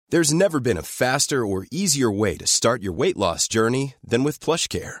There's never been a faster or easier way to start your weight loss journey than with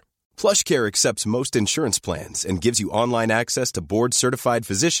PlushCare. PlushCare accepts most insurance plans and gives you online access to board-certified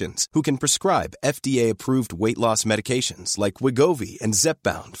physicians who can prescribe FDA-approved weight loss medications like Wegovy and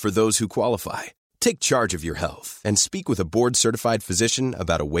Zepbound for those who qualify. Take charge of your health and speak with a board-certified physician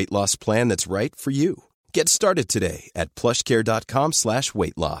about a weight loss plan that's right for you. Get started today at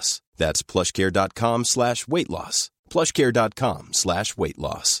plushcare.com/weight loss. That's plushcare.com/weight loss. plushcare.com/weight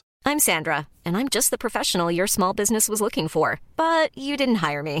loss. I'm Sandra, and I'm just the professional your small business was looking for. But you didn't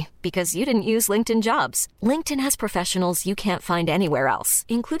hire me because you didn't use LinkedIn Jobs. LinkedIn has professionals you can't find anywhere else,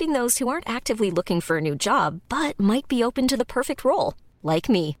 including those who aren't actively looking for a new job, but might be open to the perfect role, like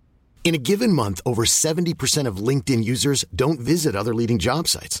me. In a given month, over 70% of LinkedIn users don't visit other leading job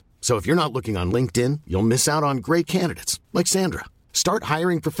sites. So if you're not looking on LinkedIn, you'll miss out on great candidates like Sandra. Start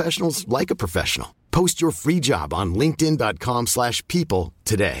hiring professionals like a professional. Post your free job on linkedin.com/people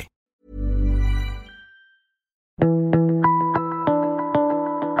today.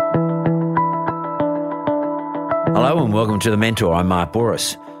 Hello and welcome to The Mentor. I'm Mark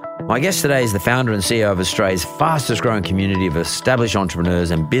Boris. My guest today is the founder and CEO of Australia's fastest growing community of established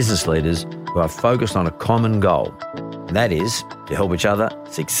entrepreneurs and business leaders who are focused on a common goal. And that is to help each other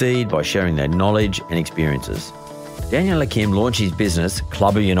succeed by sharing their knowledge and experiences. Daniel Hakim launched his business,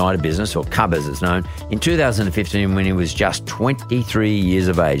 Club United Business, or CUB as it's known, in 2015 when he was just 23 years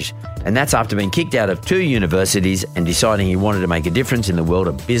of age. And that's after being kicked out of 2 universities and deciding he wanted to make a difference in the world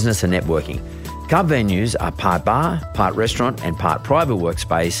of business and networking. CUB venues are part bar, part restaurant and part private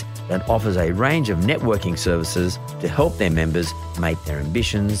workspace that offers a range of networking services to help their members make their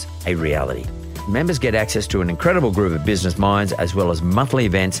ambitions a reality. Members get access to an incredible group of business minds as well as monthly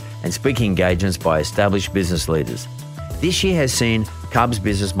events and speaking engagements by established business leaders. This year has seen CUB's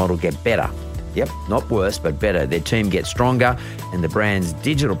business model get better. Yep, not worse, but better. Their team gets stronger and the brand's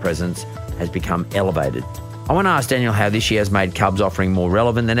digital presence has become elevated. I want to ask Daniel how this year has made CUB's offering more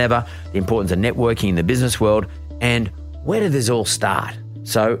relevant than ever, the importance of networking in the business world, and where did this all start?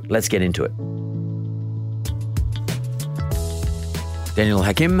 So let's get into it. Daniel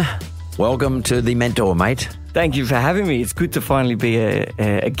Hakim, welcome to The Mentor, mate. Thank you for having me. It's good to finally be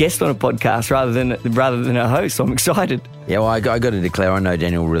a guest on a podcast rather than a host. I'm excited. Yeah, well, I got to declare I know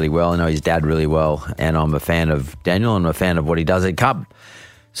Daniel really well. I know his dad really well, and I'm a fan of Daniel and I'm a fan of what he does at CUB.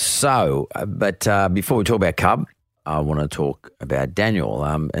 So, but before we talk about CUB, I want to talk about Daniel,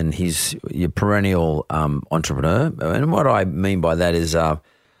 and he's your perennial entrepreneur. And what I mean by that is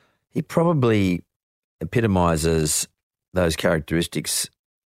he probably epitomizes those characteristics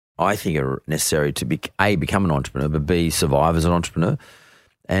I think are necessary to become an entrepreneur, but B, survive as an entrepreneur.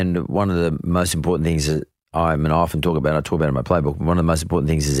 And one of the most important things that I often talk about it in my playbook, one of the most important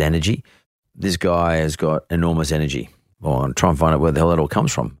things is energy. This guy has got enormous energy. Well, I'm trying to find out where the hell it all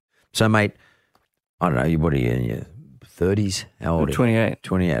comes from. So, mate, I don't know, what are you, in your 30s? How old are you? 28.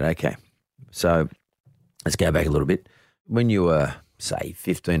 28, okay. So let's go back a little bit. When you were, say,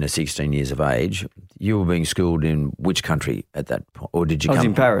 15 or 16 years of age, you were being schooled in which country at that point? Or did you I was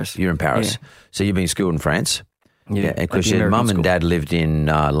in Paris. You're in Paris. Yeah. So you've been schooled in France? Yeah. Because your mum and dad lived in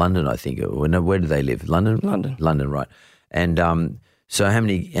London, I think. Where do they live? London? London, right. And so how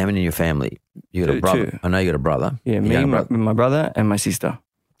many in your family? You got a brother? 2. I know you got a brother. Yeah, me, my brother and my sister.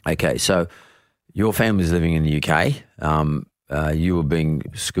 Okay, so your family's living in the UK. You were being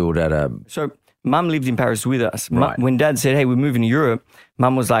schooled at a... So Mum lived in Paris with us. Right. When Dad said, hey, we're moving to Europe,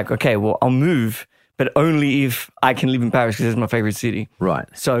 Mum was like, okay, well, I'll move, but only if I can live in Paris because it's my favorite city. Right.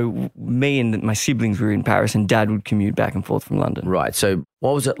 So me and my siblings were in Paris and Dad would commute back and forth from London. Right. So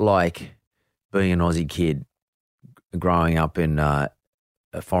what was it like being an Aussie kid growing up in a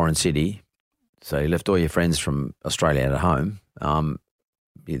foreign city? So you left all your friends from Australia at home.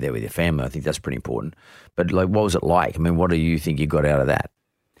 You're there with your family. I think that's pretty important. But like, what was it like? I mean, what do you think you got out of that?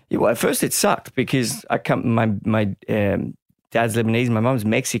 Yeah, well, at first it sucked because my dad's Lebanese, my mum's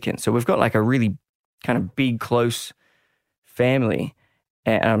Mexican. So we've got like a really kind of big, close family.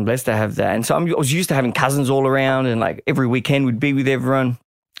 And I'm blessed to have that. And so I was used to having cousins all around and like every weekend we'd be with everyone.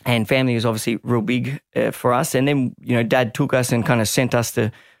 And family was obviously real big for us. And then, you know, Dad took us and kind of sent us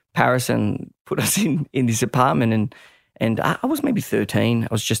to Paris and put us in this apartment. And I was maybe 13. I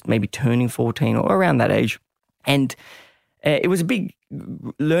was just maybe turning 14 or around that age. And it was a big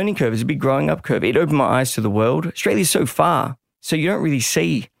learning curve. It was a big growing up curve. It opened my eyes to the world. Australia's so far, so you don't really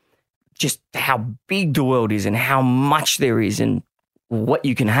see just how big the world is and how much there is and what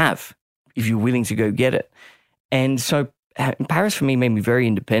you can have if you're willing to go get it. And so Paris for me made me very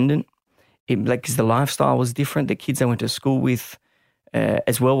independent. Because the lifestyle was different. The kids I went to school with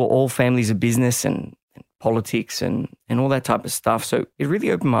as well were all families of business and politics and all that type of stuff. So it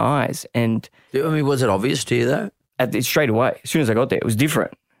really opened my eyes. And I mean, was it obvious to you though? Straight away, as soon as I got there, it was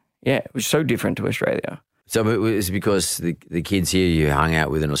different. Yeah, it was so different to Australia. So it was because the kids here you hung out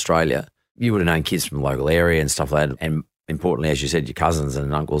with in Australia, you would have known kids from the local area and stuff like that. And importantly, as you said, your cousins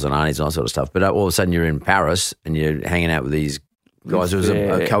and uncles and aunties and all that sort of stuff. But all of a sudden you're in Paris and you're hanging out with these guys. It was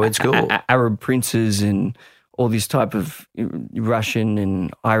a co-ed school? Arab princes and all this type of Russian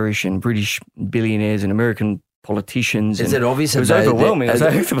and Irish and British billionaires and American politicians. Is it obvious? It was overwhelming. Is it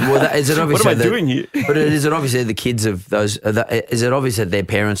obvious what am I doing here? But is it obvious that the kids of those? Is it obvious that their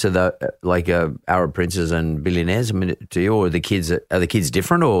parents are Arab princes and billionaires? I mean, to you, or are the kids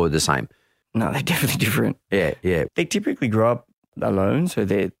different or the same? No, they're definitely different. Yeah. They typically grow up alone, so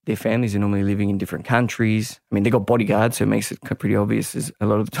their families are normally living in different countries. I mean, they got bodyguards, so it makes it pretty obvious a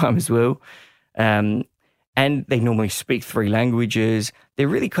lot of the time as well. And they normally speak 3 languages. They're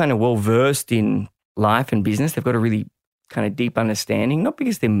really kind of well versed in life and business. They've got a really kind of deep understanding, not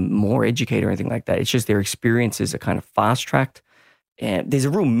because they're more educated or anything like that. It's just their experiences are kind of fast-tracked. And there's a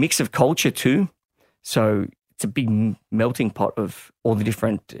real mix of culture too. So it's a big melting pot of all the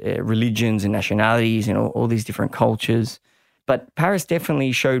different religions and nationalities and all these different cultures. But Paris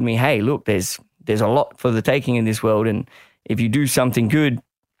definitely showed me, hey, look, there's a lot for the taking in this world. And if you do something good,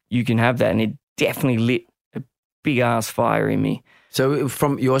 you can have that. And it definitely lit a big-ass fire in me. So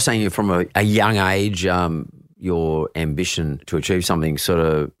you're saying from a young age, your ambition to achieve something sort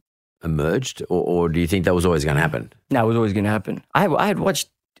of emerged, or do you think that was always going to happen? No, it was always going to happen. I had watched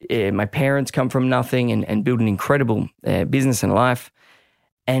my parents come from nothing and build an incredible business and life.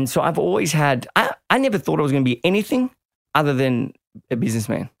 And so I've always had, I never thought I was going to be anything other than a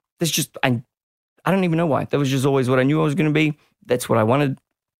businessman. That's just, I don't even know why. That was just always what I knew I was going to be. That's what I wanted.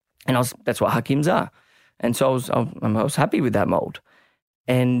 And that's what Hakims are. And so I was happy with that mold.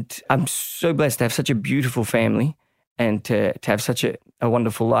 And I'm so blessed to have such a beautiful family and to have such a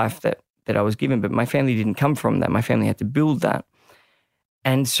wonderful life that I was given. But my family didn't come from that. My family had to build that.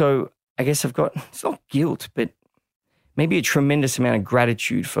 And so I guess I've got, it's not guilt, but maybe a tremendous amount of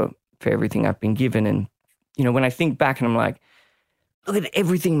gratitude for everything I've been given. And, you know, when I think back and I'm like, look at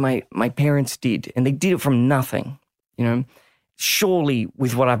everything my parents did, and they did it from nothing, you know. Surely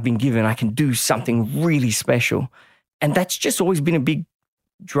with what I've been given, I can do something really special. And that's just always been a big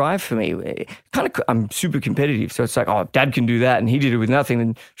drive for me. I'm super competitive. So it's like, oh, Dad can do that and he did it with nothing.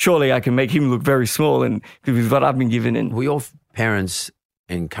 And surely I can make him look very small and with what I've been given. And were your parents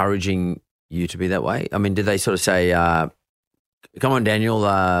encouraging you to be that way? I mean, did they sort of say, come on, Daniel,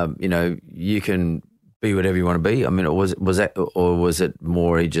 you know, you can be whatever you want to be? I mean, was it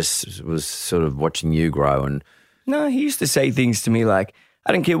more he just was sort of watching you grow? And no, he used to say things to me like,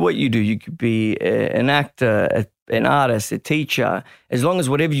 I don't care what you do. You could be an actor, an artist, a teacher. As long as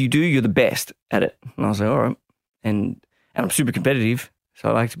whatever you do, you're the best at it. And I was like, all right. And I'm super competitive, so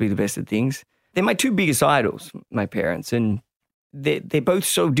I like to be the best at things. They're my 2 biggest idols, my parents, and they're both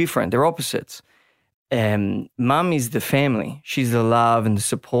so different. They're opposites. Mum is the family. She's the love and the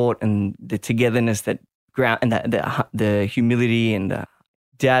support and the togetherness that ground and the humility. And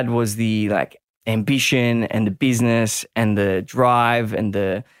Dad was the ambition and the business and the drive and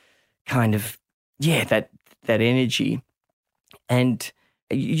the kind of, that energy. And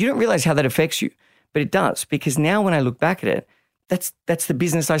you don't realize how that affects you, but it does, because now when I look back at it, that's the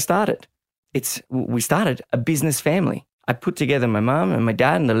business I started. We started a business family. I put together my mum and my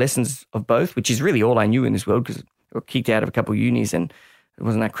dad and the lessons of both, which is really all I knew in this world, because I got kicked out of a couple of unis and it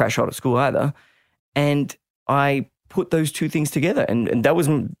wasn't that crash hot at school either. And I put those 2 things together, and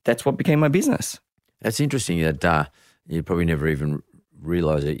that's what became my business. That's interesting that you probably never even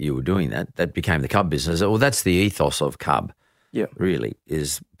realised that you were doing that. That became the CUB business. Well, that's the ethos of CUB. Yeah, really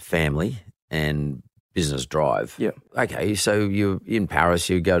is family and business drive. Yeah. Okay, so you're in Paris.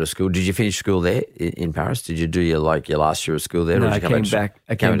 You go to school. Did you finish school there in Paris? Did you do your last year of school there? No, or did you I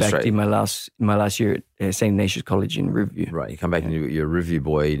came back. Did my last year at St. Ignatius College in Riverview. Right, you come back and you're a Riverview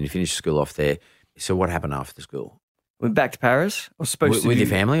boy, and you finish school off there. So what happened after school? Went back to Paris. I was supposed to with your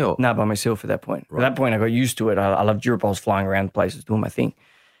family, or no, by myself at that point. Right. At that point, I got used to it. I loved Europe. I was flying around places, doing my thing,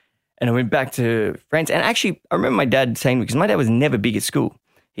 and I went back to France. And actually, I remember my dad saying, because my dad was never big at school.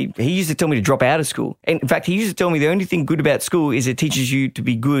 He used to tell me to drop out of school. And in fact, he used to tell me the only thing good about school is it teaches you to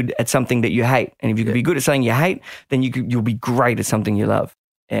be good at something that you hate. And if you can be good at something you hate, then you'll be great at something you love.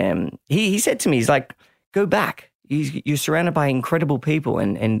 He said to me, he's like, go back. You're surrounded by incredible people,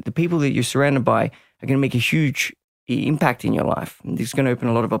 and the people that you're surrounded by are going to make a huge impact in your life. And it's going to open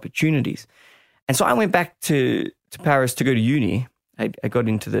a lot of opportunities. And so I went back to Paris to go to uni. I got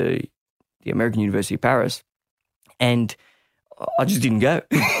into the American University of Paris, and I just didn't go.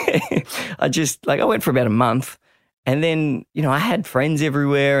 I went for about a month, and then, I had friends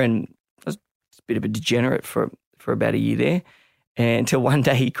everywhere, and I was a bit of a degenerate for about a year there. And until one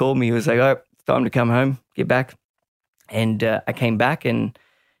day he called me, he was like, "Oh, it's time to come home, get back." And I came back, and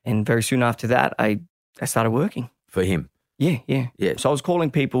very soon after that, I started working. For him? Yeah. So I was calling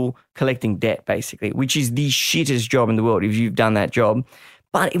people, collecting debt, basically, which is the shittest job in the world if you've done that job.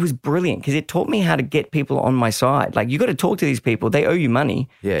 But it was brilliant because it taught me how to get people on my side. Like, you got to talk to these people. They owe you money.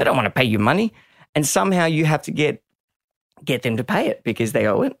 Yeah. They don't want to pay you money. And somehow you have to get them to pay it because they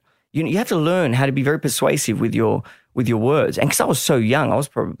owe it. You have to learn how to be very persuasive with your words. And because I was so young, I was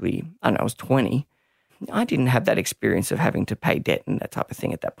probably, I was 20. I didn't have that experience of having to pay debt and that type of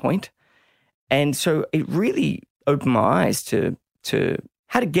thing at that point. And so it really opened my eyes to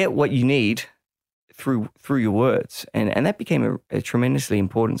how to get what you need through your words. And that became a tremendously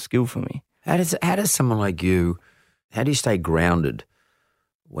important skill for me. How does someone like you, how do you stay grounded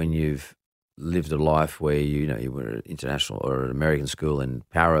when you've lived a life where you were at international or at American school in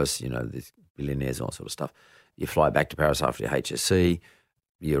Paris, these billionaires and all sort of stuff. You fly back to Paris after your HSC,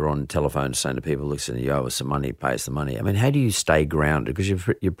 you're on telephone saying to people, listen, you owe us some money, pay us the money. I mean, how do you stay grounded? Because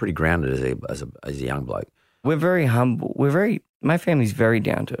you're pretty grounded as a young bloke. We're very humble. My family's very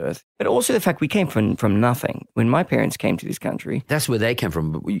down to earth. But also the fact we came from nothing. When my parents came to this country. That's where they came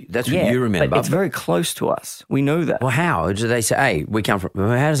from. But that's what you remember. But it's very close to us. We know that. Well, how? Do they say, hey, we come from,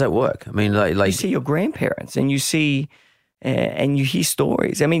 how does that work? I mean, like you see your grandparents and you see, and you hear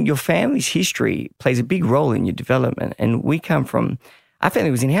stories. I mean, your family's history plays a big role in your development. And we come from, our family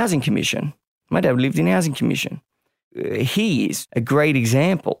was in Housing Commission. My dad lived in Housing Commission. He is a great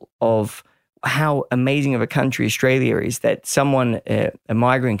example of how amazing of a country Australia is, that someone, a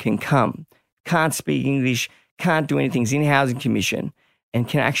migrant, can come, can't speak English, can't do anything, is in Housing Commission and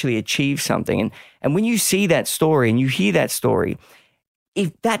can actually achieve something. And when you see that story and you hear that story,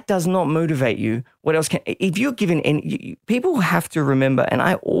 if that does not motivate you, what else can? If you're given, and people have to remember, and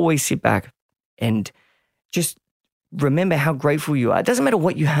I always sit back and just remember how grateful you are. It doesn't matter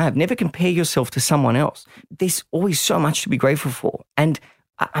what you have. Never compare yourself to someone else. There's always so much to be grateful for. And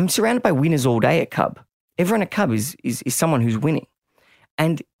I'm surrounded by winners all day at CUB. Everyone at CUB is someone who's winning.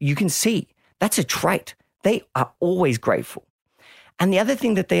 And you can see that's a trait. They are always grateful. And the other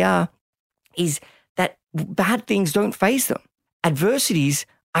thing that they are is that bad things don't faze them. Adversities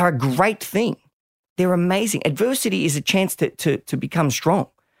are a great thing. They're amazing. Adversity is a chance to become strong,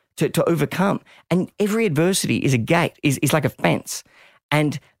 to overcome. And every adversity is a gate, is like a fence.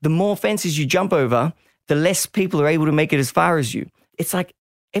 And the more fences you jump over, the less people are able to make it as far as you. It's like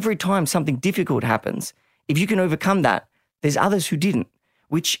every time something difficult happens, if you can overcome that, there's others who didn't,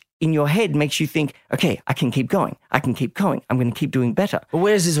 which in your head makes you think, okay, I can keep going. I can keep going. I'm going to keep doing better. Well,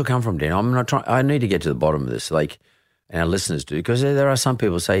 where does this all come from, Dan? I'm not trying. I need to get to the bottom of this, like our listeners do, because there are some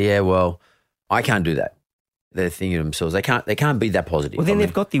people who say, yeah, well, I can't do that. They're thinking to themselves, they can't be that positive. Well, then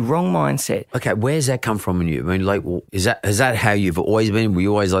they've got the wrong mindset. Okay, where's that come from in you? I mean, like, well, is that how you've always been? Were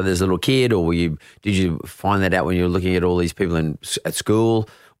you always like this little kid, or did you find that out when you were looking at all these people at school?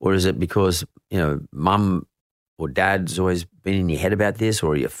 Or is it because, mum or dad's always been in your head about this,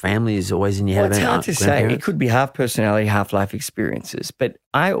 or your family is always in your head about it? It's hard to say. It could be half personality, half life experiences. But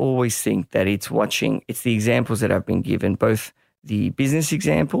I always think that it's the examples that I've been given, both the business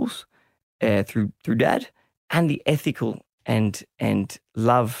examples through dad and the ethical and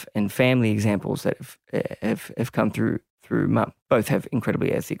love and family examples that have come through mum. Both have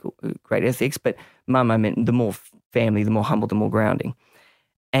incredibly great ethics. But mum, I meant the more family, the more humble, the more grounding.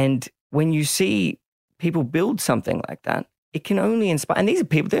 And when you see people build something like that, it can only inspire. And these are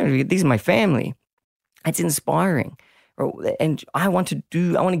people, these are my family. It's inspiring. And I want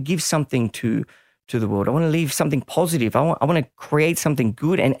to give something to the world. I want to leave something positive. I want to create something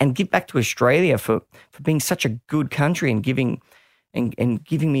good and give back to Australia for being such a good country and giving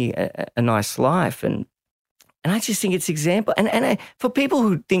me a nice life. And I just think it's example. And for people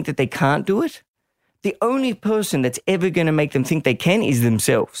who think that they can't do it, the only person that's ever going to make them think they can is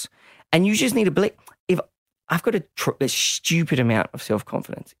themselves. And you just need to believe. If I've got a stupid amount of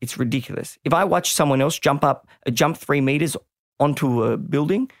self-confidence, it's ridiculous. If I watch someone else jump 3 meters onto a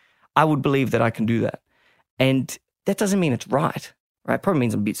building, I would believe that I can do that. And that doesn't mean it's right? Probably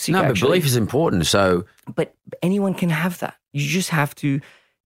means I'm a bit sick, No, but actually. belief is important. So, but anyone can have that. You just have to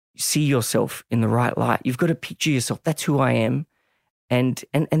see yourself in the right light. You've got to picture yourself. That's who I am. And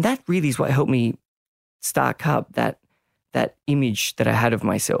that really is what helped me start CUB, that image that I had of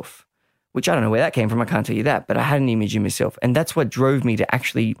myself, which I don't know where that came from. I can't tell you that, but I had an image of myself. And that's what drove me to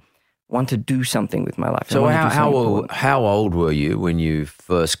actually want to do something with my life. So how old were you when you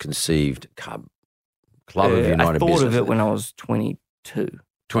first conceived CUB Club of United I thought Business. of it when I was 22.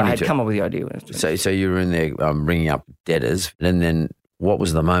 I had come up with the idea when I was 22. So you were in there ringing up debtors, and then what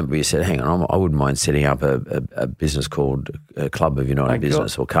was the moment where you said, hang on, I wouldn't mind setting up a business called Club of United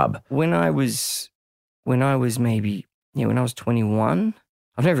Business or CUB? When I was maybe, when I was 21,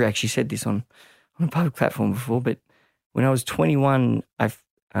 I've never actually said this on a public platform before, but when I was 21, I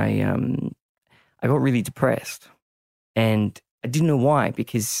got really depressed, and I didn't know why,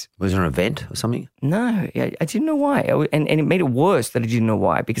 because... Was there an event or something? No, I didn't know why. And it made it worse that I didn't know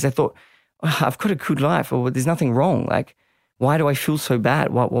why, because I thought, I've got a good life, or there's nothing wrong. Like, why do I feel so bad?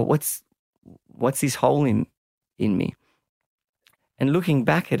 What's this hole in me? And looking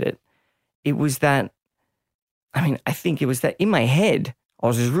back at it, it was that, I think it was that in my head, I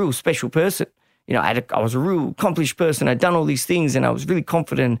was this real special person. I was a real accomplished person. I'd done all these things and I was really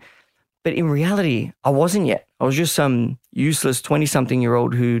confident. But in reality, I wasn't yet. I was just some useless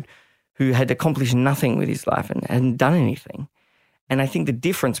 20-something-year-old who had accomplished nothing with his life and hadn't done anything. And I think the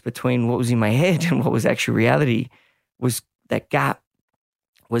difference between what was in my head and what was actually reality was that gap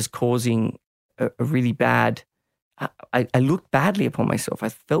was causing a really bad... I looked badly upon myself. I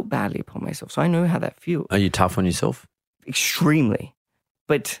felt badly upon myself. So I know how that feels. Are you tough on yourself? Extremely.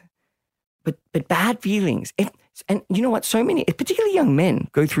 But bad feelings. And you know what? So many, particularly young men,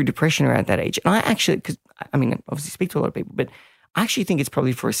 go through depression around that age. And I actually, because I obviously speak to a lot of people, but I actually think it's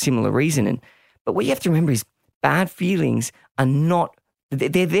probably for a similar reason. But what you have to remember is bad feelings are not,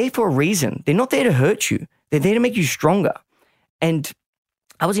 they're there for a reason. They're not there to hurt you. They're there to make you stronger. And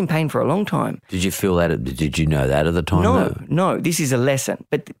I was in pain for a long time. Did you feel that? Did you know that at the time? No. This is a lesson.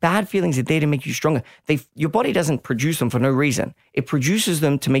 But bad feelings are there to make you stronger. Your body doesn't produce them for no reason. It produces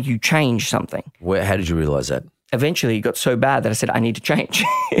them to make you change something. How did you realize that? Eventually, it got so bad that I said, I need to change.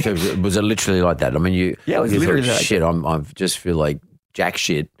 So was it literally like that? Yeah, it was literally thought, like shit, I just feel like jack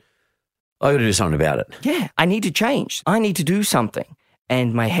shit. I got to do something about it. Yeah, I need to change. I need to do something.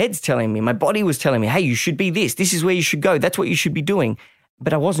 And my head's telling me, my body was telling me, hey, you should be this. This is where you should go. That's what you should be doing.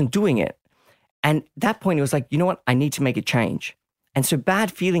 But I wasn't doing it. And at that point, it was like, you know what? I need to make a change. And so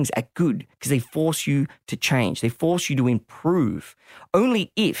bad feelings are good because they force you to change. They force you to improve.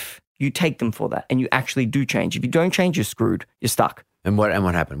 Only if you take them for that and you actually do change. If you don't change, you're screwed. You're stuck. And what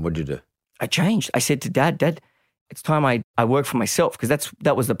happened? What did you do? I changed. I said to Dad, it's time I work for myself, because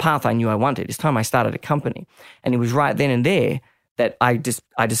that was the path I knew I wanted. It's time I started a company. And it was right then and there that I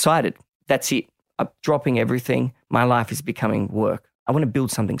decided, that's it. I'm dropping everything. My life is becoming work. I want to build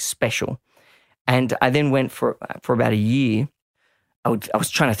something special. And I then went for about a year. I was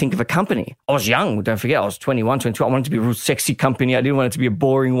trying to think of a company. I was young, don't forget. I was 21, 22. I wanted it to be a real sexy company. I didn't want it to be a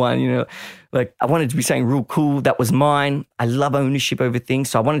boring one, Like, I wanted it to be something real cool that was mine. I love ownership over things.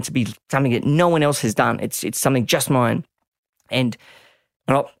 So I wanted it to be something that no one else has done. It's something just mine. And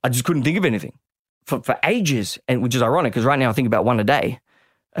I just couldn't think of anything for ages, and which is ironic because right now I think about one a day,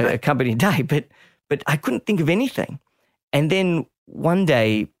 a company a day. But I couldn't think of anything. And then one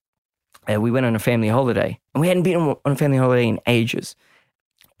day, we went on a family holiday, and we hadn't been on a family holiday in ages.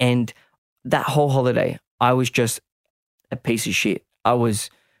 And that whole holiday, I was just a piece of shit. I was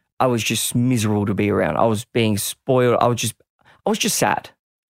just miserable to be around. I was being spoiled. I was just sad.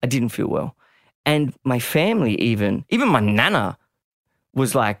 I didn't feel well. And my family, even my nana,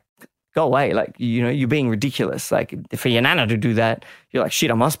 was like, go away. Like, you're being ridiculous. Like, for your nana to do that, you're like,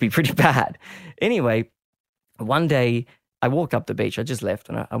 shit, I must be pretty bad. Anyway, one day, I walked up the beach. I just left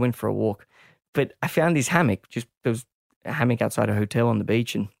and I went for a walk. But I found this hammock. There was a hammock outside a hotel on the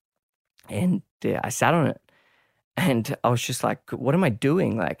beach, and I sat on it. And I was just like, what am I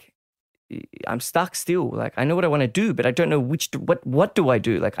doing? Like, I'm stuck still. Like, I know what I want to do, but I don't know what do I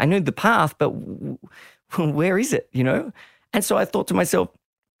do? Like, I know the path, but where is it, And so I thought to myself,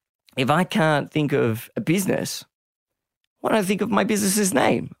 if I can't think of a business, why don't I think of my business's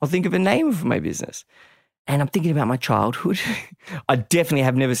name? I'll think of a name for my business. And I'm thinking about my childhood. I definitely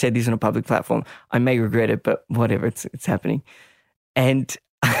have never said this on a public platform. I may regret it, but whatever, it's happening. And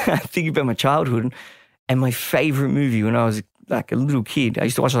I think about my childhood and my favorite movie when I was like a little kid. I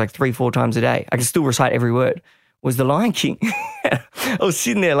used to watch it like 3-4 times a day. I can still recite every word. Was The Lion King. I was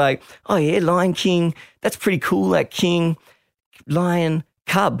sitting there like, oh yeah, Lion King. That's pretty cool. Like king, lion,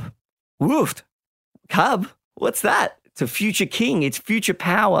 cub. Woofed. Cub? What's that? It's a future king. It's future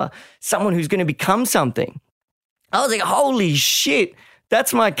power. Someone who's going to become something. I was like, holy shit,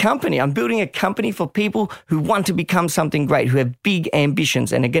 that's my company. I'm building a company for people who want to become something great, who have big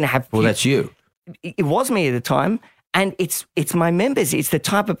ambitions and are going to have... Well, that's you. It was me at the time, and it's my members. It's the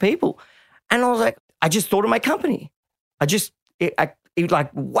type of people. And I was like, I just thought of my company. It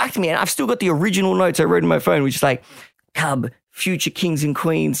like whacked me. And I've still got the original notes I wrote in my phone, which is like, CUB, future kings and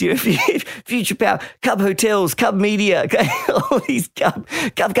queens, future power, CUB hotels, CUB media, all these CUB.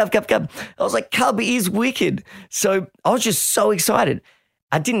 I was like, CUB is wicked. So I was just so excited.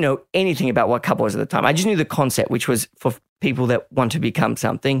 I didn't know anything about what CUB was at the time. I just knew the concept, which was for people that want to become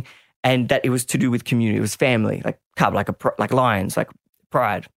something, and that it was to do with community. It was family, like CUB, like Lions, like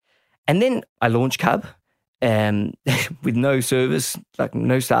pride. And then I launched CUB with no service, like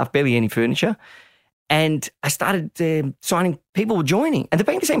no staff, barely any furniture. And I started signing, people were joining. And they're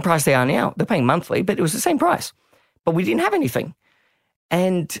paying the same price they are now. They're paying monthly, but it was the same price. But we didn't have anything.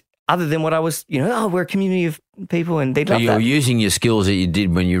 And other than what I was, we're a community of people, and they'd love that. You were using your skills that you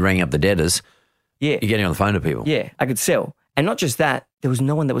did when you rang up the debtors. Yeah. You're getting on the phone to people. Yeah, I could sell. And not just that, there was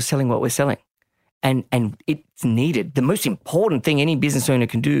no one that was selling what we're selling. And it's needed. The most important thing any business owner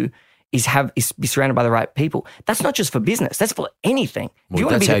can do is be surrounded by the right people. That's not just for business. That's for anything. Well,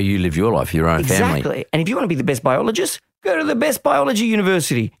 that's how you live your life, your own family. Exactly. And if you want to be the best biologist, go to the best biology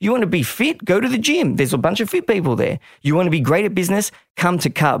university. You want to be fit, go to the gym. There's a bunch of fit people there. You want to be great at business, come to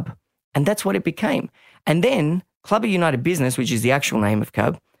CUB. And that's what it became. And then Club of United Business, which is the actual name of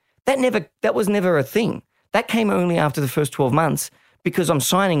CUB, that was never a thing. That came only after the first 12 months because I'm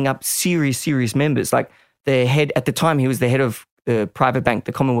signing up serious members. Like the head, at the time, he was the head of the private bank,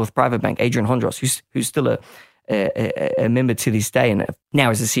 the Commonwealth Private Bank, Adrian Hondros, who's still a member to this day, and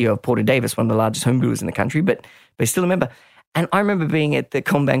now is the CEO of Porter Davis, one of the largest home builders in the country, but he's still a member. And I remember being at the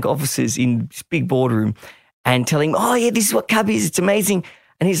Combank offices in this big boardroom and telling him, oh yeah, this is what CUB is, it's amazing.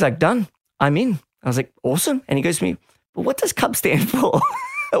 And he's like, done, I'm in. I was like, awesome. And he goes to me, well, what does CUB stand for?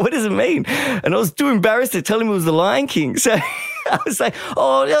 What does it mean? And I was too embarrassed to tell him it was the Lion King. So I was like,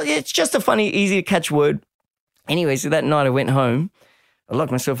 oh, it's just a funny, easy to catch word. Anyway, so that night I went home, I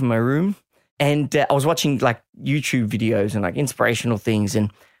locked myself in my room, and I was watching like YouTube videos and like inspirational things.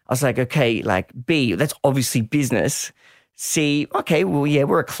 And I was like, okay, like B, that's obviously business. C, okay, well, yeah,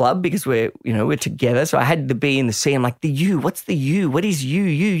 we're a club because we're together. So I had the B and the C. I'm like, the U, what's the U? What is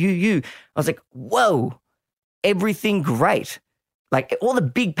you? I was like, whoa, everything great. Like all the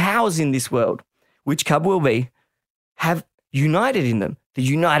big powers in this world, which CUB will be, have united in them. The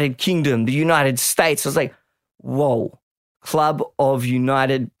United Kingdom, the United States. I was like, whoa, Club of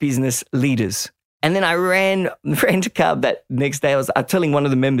United Business Leaders. And then I ran to CUB that next day. I was telling one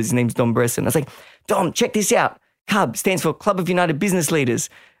of the members, his name's Dom Bresson. I was like, Dom, check this out. CUB stands for Club of United Business Leaders.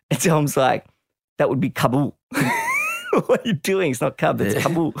 And Dom's like, that would be Kabul. What are you doing? It's not CUB, it's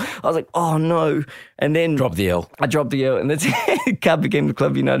Kabul. I was like, oh no. And then Drop the L. I dropped the L, and that's CUB became the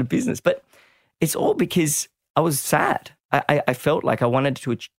Club of United Business. But it's all because I was sad. I felt like I wanted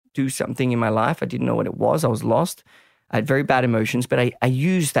to do something in my life. I didn't know what it was. I was lost. I had very bad emotions, but I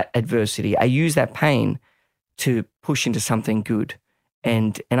used that adversity. I used that pain to push into something good.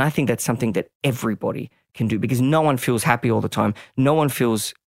 And I think that's something that everybody can do, because no one feels happy all the time. No one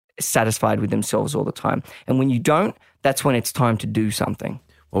feels satisfied with themselves all the time. And when you don't, that's when it's time to do something.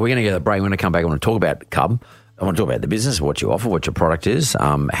 Well, we're going to get a break. We're going to come back. I want to talk about CUB. I want to talk about the business, what you offer, what your product is,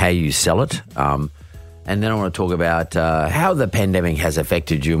 how you sell it. And then I want to talk about how the pandemic has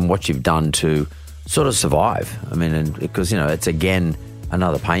affected you and what you've done to sort of survive. I mean, because, it's again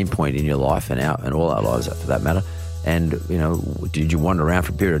another pain point in your life and all our lives for that matter. And, did you wander around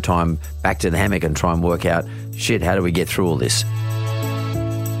for a period of time back to the hammock and try and work out, shit, how do we get through all this?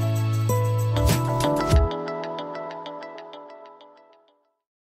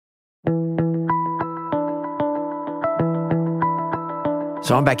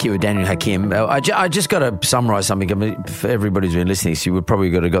 So I'm back here with Daniel Hakim. I just got to summarise something. I mean, for everybody who's been listening, so you would probably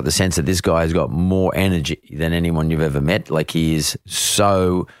got the sense that this guy has got more energy than anyone you've ever met. Like, he is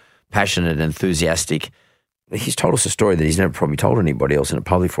so passionate and enthusiastic. He's told us a story that he's never probably told anybody else in a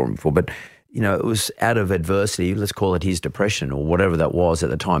public forum before, but, it was out of adversity, let's call it his depression or whatever that was at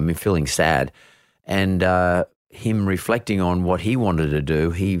the time, him feeling sad, and him reflecting on what he wanted to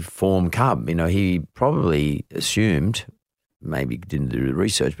do, he formed CUB. He probably assumed, maybe didn't do the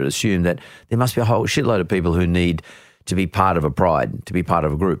research, but assumed that there must be a whole shitload of people who need to be part of a pride, to be part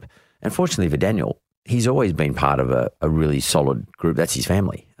of a group. And fortunately for Daniel, he's always been part of a really solid group. That's his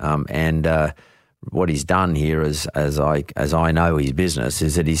family. What he's done here, as I know his business,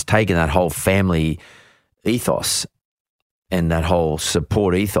 is that he's taken that whole family ethos and that whole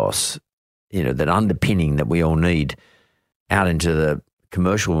support ethos, that underpinning that we all need, out into the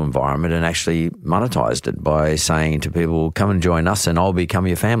commercial environment and actually monetized it by saying to people, come and join us and I'll become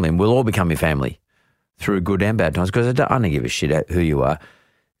your family, and we'll all become your family through good and bad times, because I don't give a shit who you are.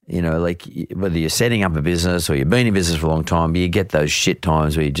 Like whether you're setting up a business or you've been in business for a long time, you get those shit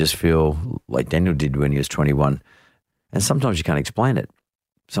times where you just feel like Daniel did when he was 21. And sometimes you can't explain it.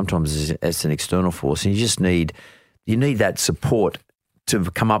 Sometimes it's an external force, and you just need You need that support to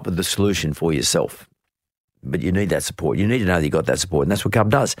come up with the solution for yourself. But you need that support. You need to know that you got that support, and that's what CUB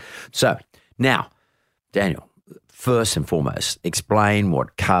does. So now, Daniel, first and foremost, explain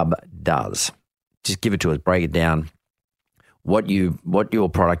what CUB does. Just give it to us, break it down, what your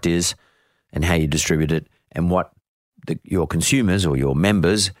product is and how you distribute it, and what your consumers or your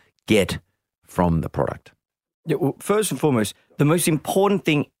members get from the product. Yeah, well, first and foremost, the most important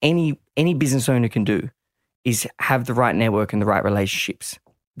thing any business owner can do is have the right network and the right relationships.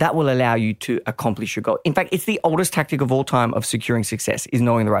 That will allow you to accomplish your goal. In fact, it's the oldest tactic of all time of securing success is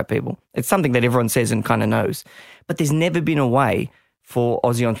knowing the right people. It's something that everyone says and kind of knows. But there's never been a way for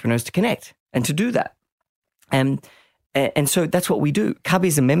Aussie entrepreneurs to connect and to do that. And so that's what we do. CUB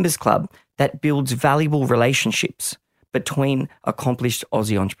is a members club that builds valuable relationships between accomplished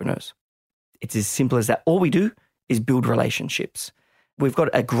Aussie entrepreneurs. It's as simple as that. All we do is build relationships. We've got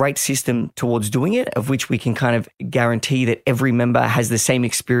a great system towards doing it, of which we can kind of guarantee that every member has the same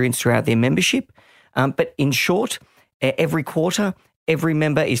experience throughout their membership. But in short, every quarter, every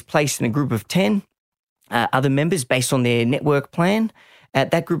member is placed in a group of 10 other members based on their network plan.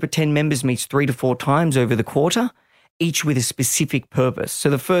 That group of 10 members meets 3 to 4 times over the quarter, each with a specific purpose.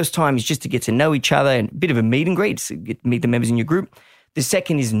 So the first time is just to get to know each other and a bit of a meet and greet, to meet the members in your group. The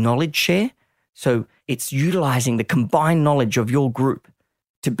second is knowledge share. So it's utilizing the combined knowledge of your group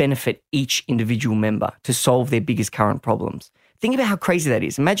to benefit each individual member to solve their biggest current problems. Think about how crazy that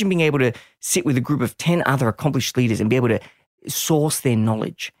is. Imagine being able to sit with a group of 10 other accomplished leaders and be able to source their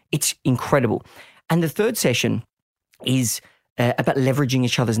knowledge. It's incredible. And the third session is about leveraging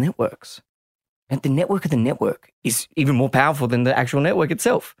each other's networks. And the network of the network is even more powerful than the actual network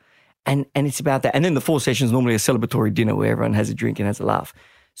itself. And it's about that. And then the fourth session is normally a celebratory dinner where everyone has a drink and has a laugh.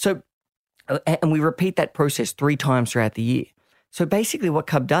 So, and we repeat that process 3 times throughout the year. So basically what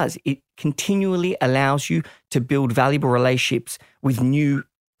CUB does, it continually allows you to build valuable relationships with new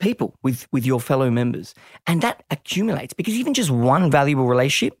people, with your fellow members. And that accumulates because even just one valuable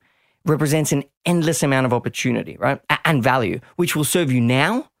relationship represents an endless amount of opportunity, right? And value, which will serve you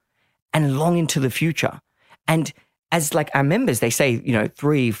now and long into the future. And as like our members, they say,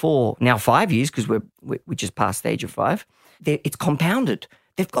 3, 4, now 5 years, because we just passed stage of 5, it's compounded.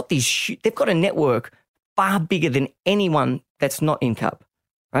 They've got a network far bigger than anyone that's not in CUB,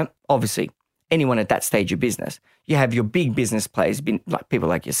 right? Obviously, anyone at that stage of business. You have your big business players, like people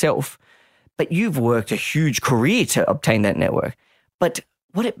like yourself, but you've worked a huge career to obtain that network. But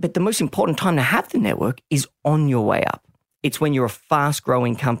the most important time to have the network is on your way up. It's when you're a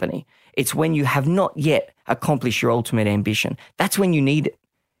fast-growing company. It's when you have not yet accomplished your ultimate ambition. That's when you need it.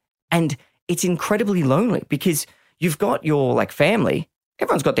 And it's incredibly lonely because you've got your family.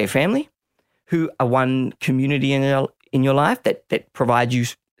 Everyone's got their family who are one community in your life that provide you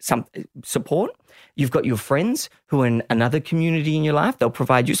some support. You've got your friends who are in another community in your life. They'll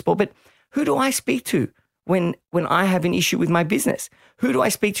provide you support. But who do I speak to when I have an issue with my business? Who do I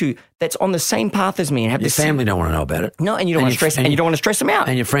speak to that's on the same path as me and have your family don't want to know about it? No, and you don't want to stress, and you don't want to stress them out.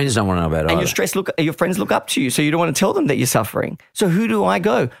 And your friends don't want to know about it. And your friends look up to you, so you don't want to tell them that you're suffering. So who do I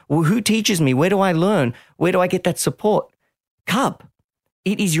go? Well, who teaches me? Where do I learn? Where do I get that support? CUB.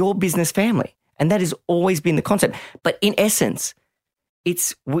 It is your business family, and that has always been the concept. But in essence,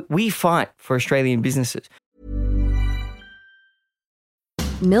 we fight for Australian businesses.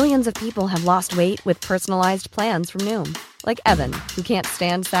 Millions of people have lost weight with personalized plans from Noom. Like Evan, who can't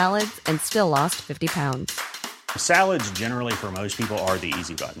stand salads and still lost 50 pounds. Salads generally for most people are the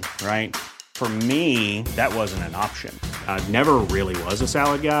easy button, right? For me, that wasn't an option. I never really was a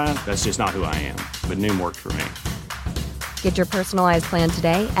salad guy. That's just not who I am. But Noom worked for me. Get your personalized plan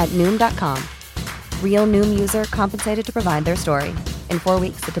today at Noom.com. Real Noom user compensated to provide their story. In 4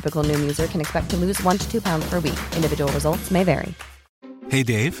 weeks, the typical Noom user can expect to lose 1 to 2 pounds per week. Individual results may vary. Hey,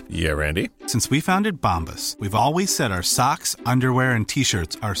 Dave. Yeah, Randy. Since we founded Bombas, we've always said our socks, underwear, and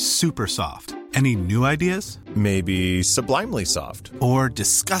T-shirts are super soft. Any new ideas? Maybe sublimely soft. Or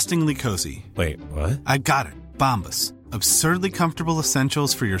disgustingly cozy. Wait, what? I got it. Bombas. Absurdly comfortable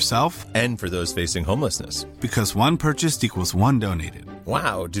essentials for yourself and for those facing homelessness. Because one purchased equals one donated.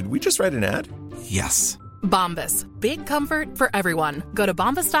 Wow, did we just write an ad? Yes. Bombas. Big comfort for everyone. Go to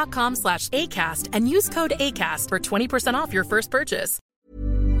bombas.com/ACAST and use code ACAST for 20% off your first purchase.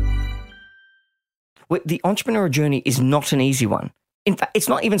 The entrepreneurial journey is not an easy one. In fact, it's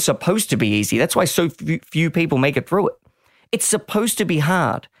not even supposed to be easy. That's why so few people make it through it. It's supposed to be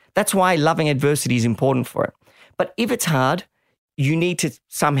hard. That's why loving adversity is important for it. But if it's hard, you need to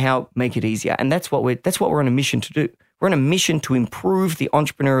somehow make it easier. And that's what we're on a mission to do. We're on a mission to improve the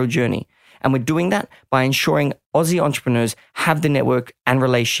entrepreneurial journey. And we're doing that by ensuring Aussie entrepreneurs have the network and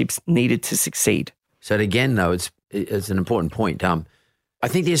relationships needed to succeed. So again, though, it's it's an important point. I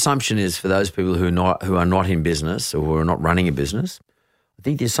think the assumption is for those people who are not in business or who are not running a business, I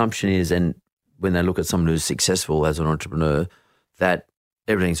think the assumption is, and when they look at someone who's successful as an entrepreneur, that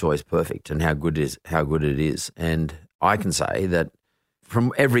everything's always perfect and how good it is. And I can say that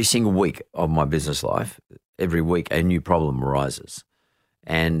from every single week of my business life, every week a new problem arises.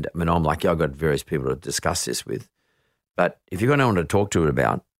 And I mean, I'm lucky I've got various people to discuss this with. But if you've got no one to talk to it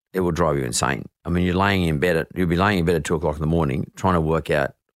about, it will drive you insane. I mean, you'll be laying in bed at 2 o'clock in the morning trying to work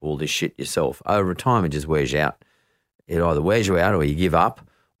out all this shit yourself. Over time, it just wears you out. It either wears you out or you give up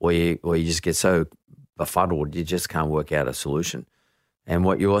or you just get so befuddled you just can't work out a solution. And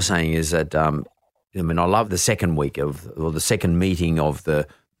what you're saying is that, I love the second week the second meeting of the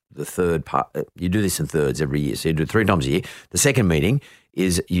third part. You do this in thirds every year. So you do it 3 times a year. The second meeting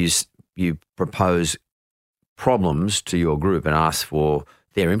is you propose problems to your group and ask for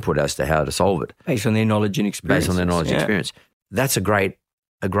their input as to how to solve it. Based on their knowledge and experience. That's a great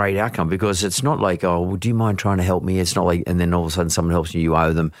outcome because it's not like, oh, well, do you mind trying to help me? It's not like, and then all of a sudden someone helps you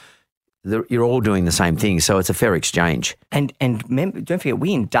owe them. You're all doing the same thing, so it's a fair exchange. And don't forget,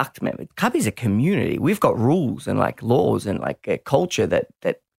 we induct members. CUB is a community. We've got rules and like laws and like a culture that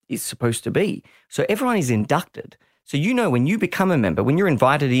is supposed to be. So everyone is inducted. So when you become a member, when you're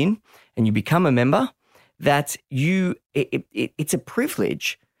invited in and you become a member, that it's a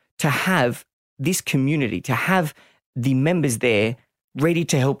privilege to have this community, to have the members there ready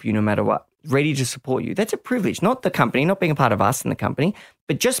to help you no matter what, ready to support you. That's a privilege, not the company, not being a part of us in the company,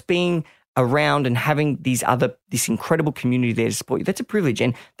 but just being around and having this incredible community there to support you. That's a privilege.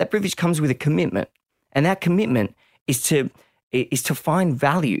 And that privilege comes with a commitment. And that commitment is to find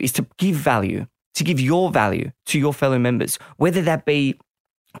value, is to give your value to your fellow members, whether that be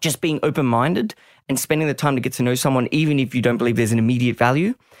just being open-minded and spending the time to get to know someone, even if you don't believe there's an immediate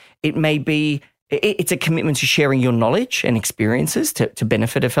value. It may be, it's a commitment to sharing your knowledge and experiences to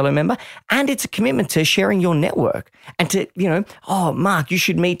benefit a fellow member. And it's a commitment to sharing your network and to, Mark, you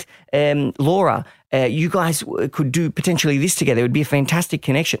should meet Laura. You guys could do potentially this together. It would be a fantastic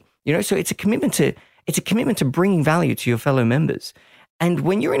connection. So it's a commitment to bringing value to your fellow members. And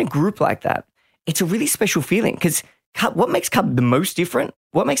when you're in a group like that, it's a really special feeling because what makes CUB the most different,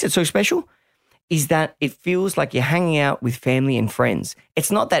 what makes it so special is that it feels like you're hanging out with family and friends. It's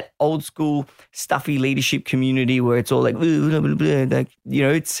not that old school stuffy leadership community where it's all like, blah, blah, blah, like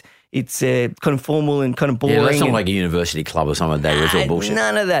it's kind of formal and kind of boring. Yeah, that's not like a university club or something like that. It's all bullshit.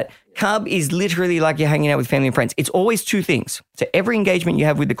 None of that. CUB is literally like you're hanging out with family and friends. It's always 2 things. So every engagement you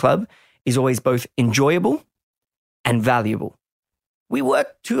have with the club is always both enjoyable and valuable. We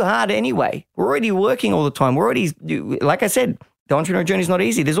work too hard anyway. We're already working all the time. We're already, like I said, the entrepreneur journey is not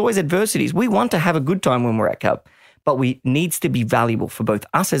easy. There's always adversities. We want to have a good time when we're at CUB, but we needs to be valuable for both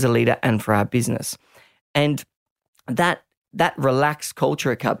us as a leader and for our business. And that relaxed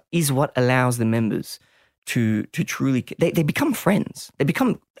culture at CUB is what allows the members to truly, they become friends. They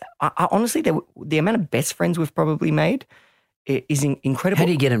become, honestly, the amount of best friends we've probably made is incredible. How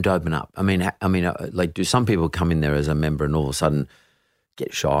do you get them to open up? I mean, like, do some people come in there as a member and all of a sudden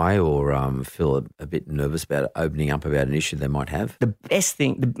get shy or feel a bit nervous about opening up about an issue they might have? The best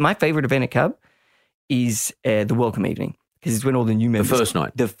thing, my favorite event at CUB is the welcome evening because it's when all the new members. The first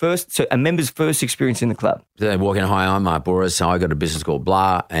night. So a member's first experience in the club. So they walk in, hi, I'm Mark Boris, so I got a business called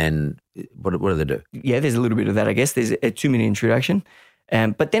blah, and what do they do? Yeah, there's a little bit of that, I guess. There's a 2-minute introduction.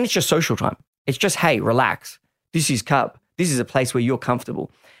 But then it's just social time. It's just, hey, relax. This is CUB. This is a place where you're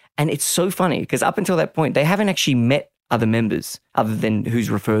comfortable. And it's so funny because up until that point, they haven't actually met other members other than who's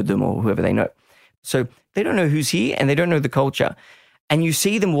referred them or whoever they know. So they don't know who's here and they don't know the culture. And you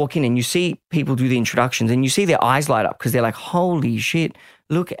see them walk in and you see people do the introductions and you see their eyes light up because they're like, holy shit,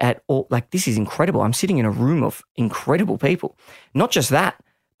 look at all, like, this is incredible. I'm sitting in a room of incredible people. Not just that,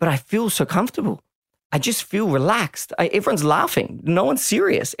 but I feel so comfortable. I just feel relaxed. Everyone's laughing. No one's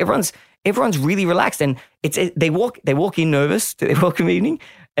serious. Everyone's really relaxed. And they walk in nervous to their welcome evening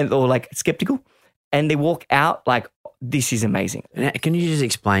or like skeptical. And they walk out like, this is amazing. And can you just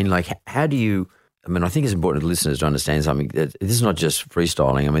explain, like, how do you, I mean, I think it's important to listeners to understand something. That this is not just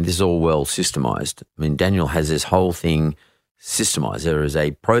freestyling. I mean, this is all well systemized. I mean, Daniel has this whole thing systemized. There is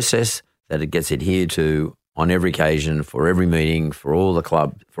a process that it gets adhered to on every occasion, for every meeting, for all the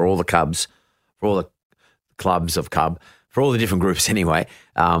clubs of CUB, for all the different groups anyway,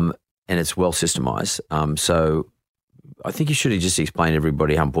 and it's well systemized. So I think you should just explain to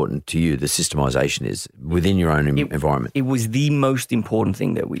everybody how important to you the systemization is within your own environment. It was the most important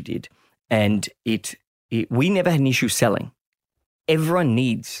thing that we did. And we never had an issue selling. Everyone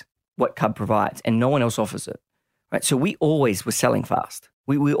needs what CUB provides and no one else offers it. Right? So we always were selling fast.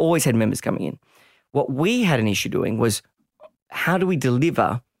 We always had members coming in. What we had an issue doing was, how do we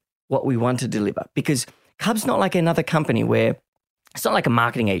deliver what we want to deliver? Because CUB's not like another company where it's not like a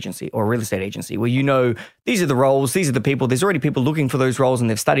marketing agency or a real estate agency where these are the roles, these are the people, there's already people looking for those roles and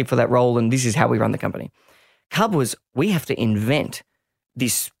they've studied for that role and this is how we run the company. CUB was, we have to invent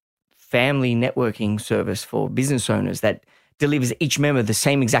this family networking service for business owners that delivers each member the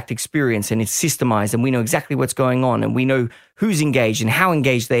same exact experience, and it's systemized, and we know exactly what's going on, and we know who's engaged and how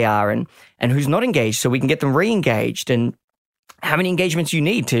engaged they are and who's not engaged, so we can get them re-engaged, and how many engagements you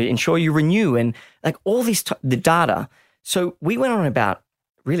need to ensure you renew, and like all this, the data. So we went on about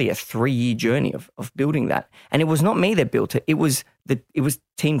really a 3-year journey of building that. And it was not me that built it. It was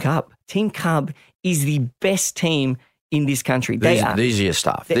Team CUB. Team CUB is the best team in this country. These are your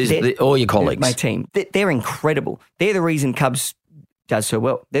staff. All your colleagues. My team. They're incredible. They're the reason CUBS does so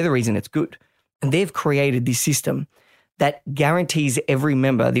well. They're the reason it's good. And they've created this system that guarantees every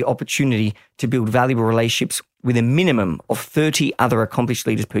member the opportunity to build valuable relationships with a minimum of 30 other accomplished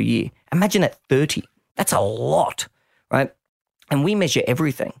leaders per year. Imagine that, 30. That's a lot, right? And we measure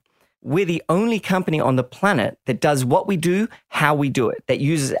everything. We're the only company on the planet that does what we do, how we do it, that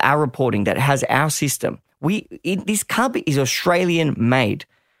uses our reporting, that has our system. This CUB is Australian made.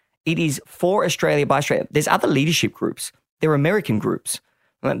 It is for Australia by Australia. There's other leadership groups. They're American groups.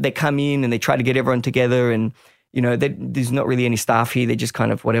 They come in and they try to get everyone together, and there's not really any staff here. They're just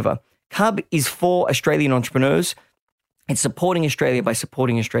kind of whatever. CUB is for Australian entrepreneurs. It's supporting Australia by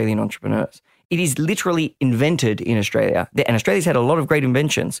supporting Australian entrepreneurs. It is literally invented in Australia. And Australia's had a lot of great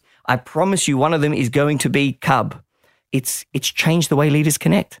inventions. I promise you one of them is going to be CUB. It's changed the way leaders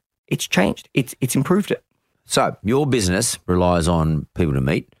connect. It's changed. It's improved it. So your business relies on people to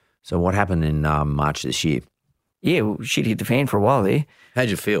meet. So what happened in March this year? Yeah, well, shit hit the fan for a while there. How'd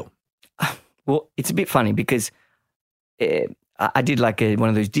you feel? Well, it's a bit funny because I did like one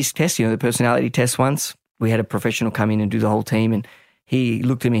of those disc tests, the personality test once. We had a professional come in and do the whole team, and he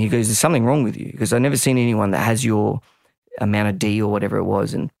looked at me, he goes, "There's something wrong with you." Because I've never seen anyone that has your amount of D or whatever it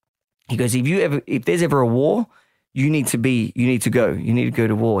was. And he goes, if there's ever a war, you need to go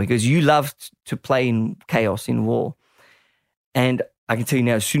to war. He goes, "You love to play in chaos, in war." And I can tell you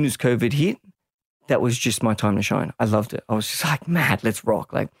now, as soon as COVID hit, that was just my time to shine. I loved it. I was just like, mad, let's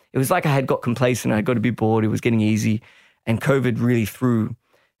rock. Like, it was like I had got complacent. I got a bit bored. It was getting easy. And COVID really threw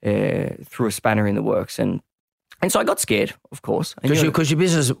a spanner in the works. And so I got scared, of course. Because your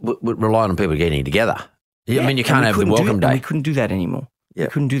business would rely on people getting together. Yeah, I mean, you can't have the welcome day. We couldn't do that anymore. Yeah.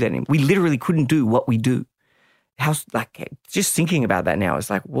 We couldn't do that anymore. We literally couldn't do what we do. Just thinking about that now, it's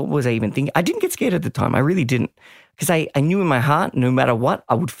like, what was I even thinking? I didn't get scared at the time. I really didn't. Because I knew in my heart, no matter what,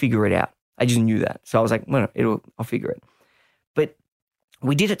 I would figure it out. I just knew that. So I was like, well, I'll figure it. But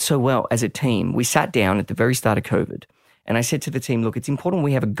we did it so well as a team. We sat down at the very start of COVID, and I said to the team, look, it's important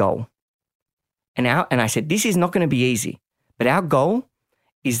we have a goal. And I said, this is not going to be easy, but our goal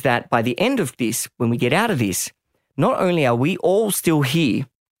is that by the end of this, when we get out of this, not only are we all still here,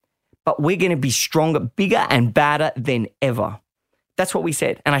 but we're going to be stronger, bigger and badder than ever. That's what we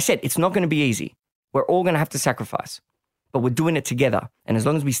said. And I said, it's not going to be easy. We're all going to have to sacrifice, but we're doing it together. And as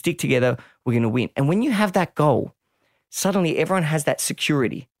long as we stick together, we're going to win. And when you have that goal, suddenly everyone has that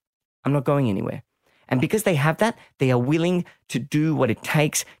security. I'm not going anywhere. And because they have that, they are willing to do what it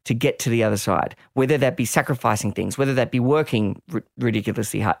takes to get to the other side, whether that be sacrificing things, whether that be working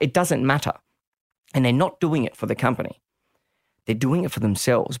ridiculously hard. It doesn't matter. And they're not doing it for the company. They're doing it for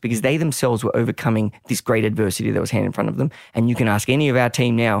themselves because they themselves were overcoming this great adversity that was handed in front of them. And you can ask any of our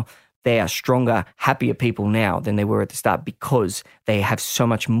team now, they are stronger, happier people now than they were at the start because they have so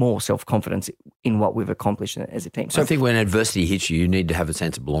much more self-confidence in what we've accomplished as a team. So I think when adversity hits you, you need to have a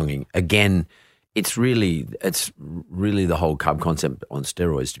sense of belonging. Again, it's really the whole CUB concept on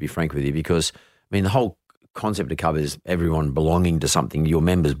steroids, to be frank with you, because, I mean, the whole concept of CUB is everyone belonging to something, your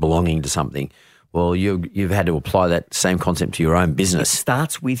members belonging to something. Well, you've had to apply that same concept to your own business. It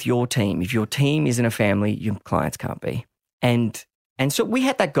starts with your team. If your team isn't a family, your clients can't be. And so we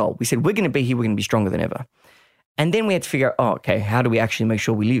had that goal. We said, we're going to be here, we're going to be stronger than ever. And then we had to figure out, okay, how do we actually make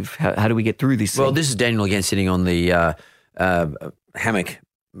sure we live? How do we get through this thing? Well, this is Daniel again sitting on the hammock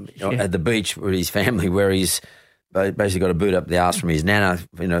at the beach with his family, where he's basically got a boot up the arse from his nana,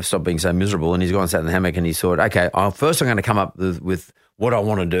 stop being so miserable. And he's gone and sat in the hammock and he thought, okay, first I'm going to come up with what I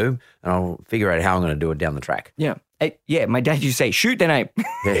want to do, and I'll figure out how I'm going to do it down the track. Yeah. My dad used to say, shoot then aim.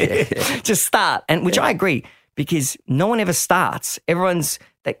 Just start. And which I agree, because no one ever starts. Everyone's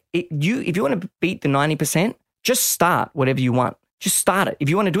like, if you want to beat the 90%, just start whatever you want. Just start it. If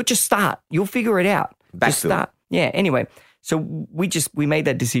you want to do it, just start. You'll figure it out. Just start. Yeah. Anyway, so we made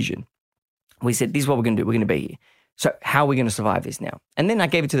that decision. We said, this is what we're going to do. We're going to be here. So how are we going to survive this now? And then I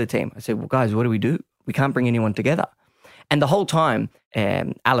gave it to the team. I said, well, guys, what do? We can't bring anyone together. And the whole time,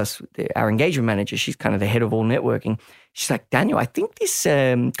 Alice, our engagement manager, she's kind of the head of all networking. She's like, Daniel, I think this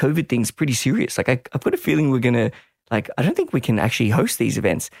COVID thing's pretty serious. Like, I've got a feeling we're going to, I don't think we can actually host these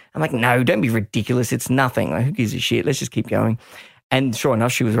events. I'm like, no, don't be ridiculous. It's nothing. Like, who gives a shit? Let's just keep going. And sure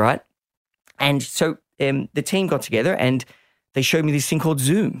enough, she was right. And so the team got together and they showed me this thing called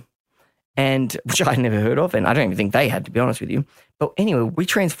Zoom, and which I'd never heard of. And I don't even think they had, to be honest with you. But anyway, we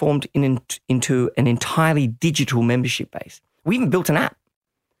transformed into an entirely digital membership base. We even built an app,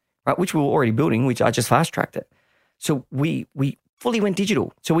 right, which we were already building, which I just fast-tracked it. So we fully went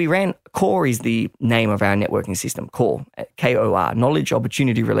digital. So we ran, CORE is the name of our networking system, CORE, K-O-R, Knowledge,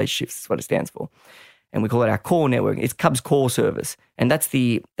 Opportunity, Relationships is what it stands for. And we call it our core network. It's CUB's core service. And that's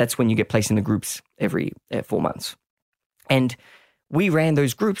when you get placed in the groups every 4 months. And we ran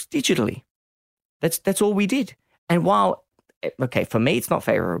those groups digitally. That's all we did. And while, okay, for me, it's not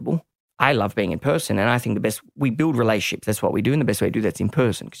favorable. I love being in person, and I think we build relationships. That's what we do, and the best way to do that's in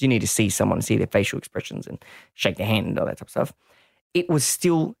person, because you need to see someone, see their facial expressions and shake their hand and all that type of stuff. It was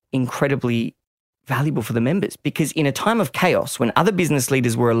still incredibly valuable for the members, because in a time of chaos, when other business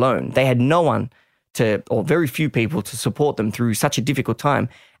leaders were alone, they had no one or very few people to support them through such a difficult time.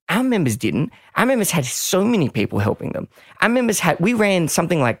 Our members didn't. Our members had so many people helping them. We ran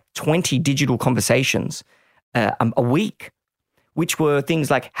something like 20 digital conversations a week, which were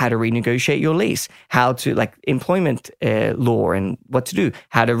things like how to renegotiate your lease, how to employment law and what to do,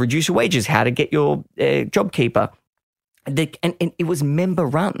 how to reduce your wages, how to get your job keeper. And it was member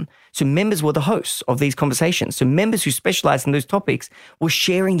run. So members were the hosts of these conversations. So members who specialized in those topics were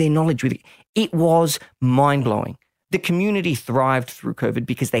sharing their knowledge with you. It was mind-blowing. The community thrived through COVID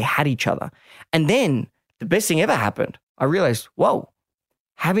because they had each other. And then the best thing ever happened. I realized, whoa,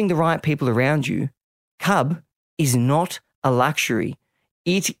 having the right people around you, CUB, is not a luxury.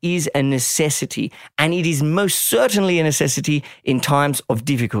 It is a necessity. And it is most certainly a necessity in times of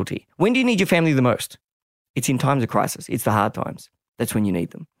difficulty. When do you need your family the most? It's in times of crisis. It's the hard times. That's when you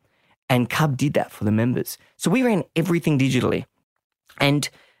need them. And CUB did that for the members. So we ran everything digitally. And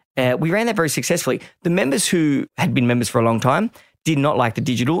we ran that very successfully. The members who had been members for a long time did not like the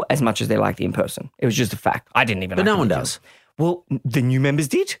digital as much as they liked the in-person. It was just a fact. I didn't even. But no one does. Well, the new members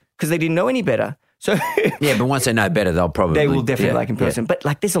did, because they didn't know any better. So yeah, but once they know better, they will definitely like in person. Yeah.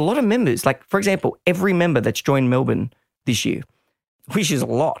 But there's a lot of members. Like, for example, every member that's joined Melbourne this year, which is a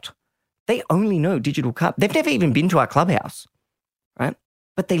lot, they only know Digital CUB. They've never even been to our clubhouse, right?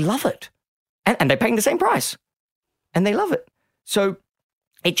 But they love it. And they're paying the same price. And they love it. So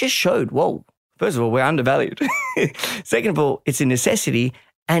it just showed, whoa, first of all, we're undervalued. Second of all, it's a necessity.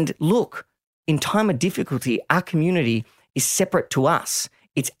 And look, in time of difficulty, our community is separate to us.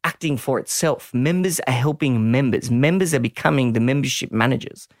 It's acting for itself. Members are helping members. Members are becoming the membership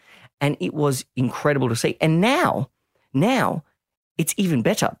managers. And it was incredible to see. And now it's even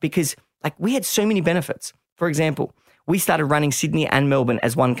better, because we had so many benefits. For example, we started running Sydney and Melbourne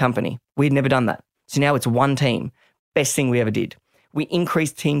as one company. We had never done that. So now it's one team. Best thing we ever did. We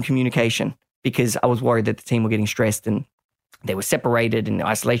increased team communication, because I was worried that the team were getting stressed and they were separated in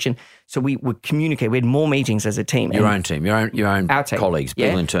isolation. So we would communicate. We had more meetings as a team. Your own team, your own colleagues,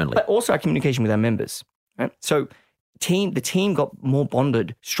 people internally. But also our communication with our members. Right? So the team got more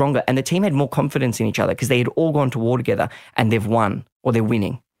bonded, stronger, and the team had more confidence in each other, because they had all gone to war together and they've won, or they're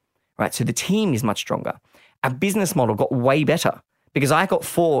winning. Right? So the team is much stronger. Our business model got way better, because I got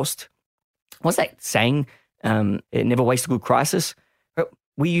forced, what's that saying? Never waste a good crisis.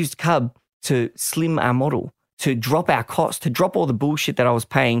 We used CUB to slim our model, to drop our costs, to drop all the bullshit that I was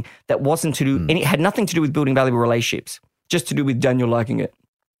paying that wasn't to do, and it had nothing to do with building valuable relationships, just to do with Daniel liking it.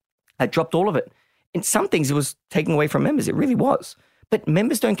 I dropped all of it. In some things, it was taking away from members. It really was. But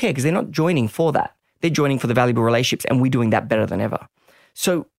members don't care, because they're not joining for that. They're joining for the valuable relationships, and we're doing that better than ever.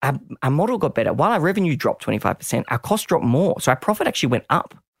 So our model got better. While our revenue dropped 25%, our cost dropped more. So our profit actually went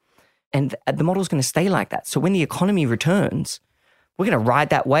up. And the model is going to stay like that. So when the economy returns, we're going to ride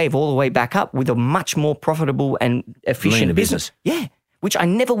that wave all the way back up with a much more profitable and efficient business. Yeah, which I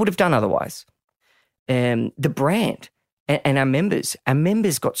never would have done otherwise. The brand and our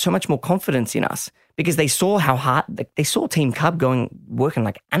members got so much more confidence in us, because they saw how hard they saw Team CUB working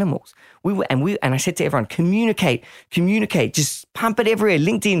like animals. And I said to everyone, communicate, just pump it everywhere.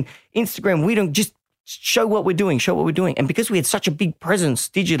 LinkedIn, Instagram, we don't just show what we're doing. And because we had such a big presence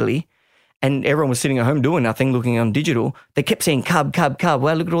digitally, and everyone was sitting at home doing nothing, looking on digital, they kept saying CUB.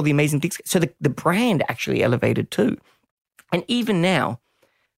 Well, look at all the amazing things. So the brand actually elevated too. And even now,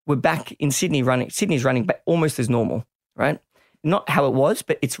 we're back in Sydney running. Sydney's running back almost as normal, right? Not how it was,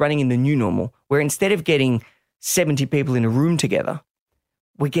 but it's running in the new normal, where instead of getting 70 people in a room together.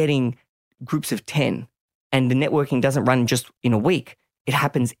 We're getting groups of 10, and the networking doesn't run just in a week. It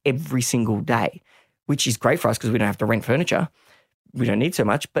happens every single day, which is great for us because we don't have to rent furniture. We don't need so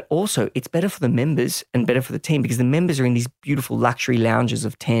much, but also it's better for the members and better for the team because the members are in these beautiful luxury lounges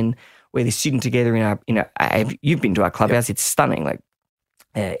of 10 where they're sitting together you've been to our clubhouse. Yep. It's stunning. Like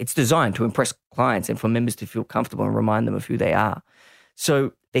it's designed to impress clients and for members to feel comfortable and remind them of who they are.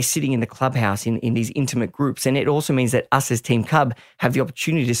 So they're sitting in the clubhouse in these intimate groups. And it also means that us as Team CUB have the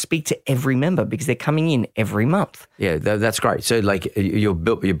opportunity to speak to every member because they're coming in every month. Yeah, that's great. So like you're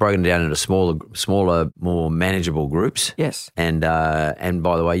broken down into smaller, more manageable groups. Yes. And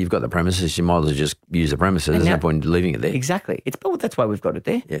by the way, you've got the premises. You might as well just use the premises. There's no point in leaving it there. Exactly. That's why we've got it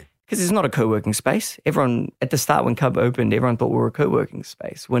there. Yeah. Because it's not a co-working space. Everyone, at the start when CUB opened, everyone thought we were a co-working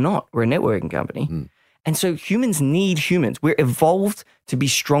space. We're not. We're a networking company. Mm. And so humans need humans. We're evolved to be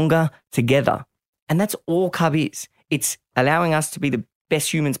stronger together. And that's all CUB is. It's allowing us to be the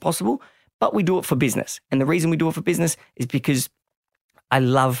best humans possible, but we do it for business. And the reason we do it for business is because I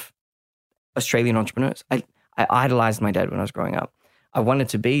love Australian entrepreneurs. I idolized my dad when I was growing up. I wanted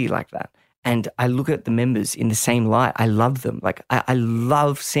to be like that. And I look at the members in the same light. I love them. Like I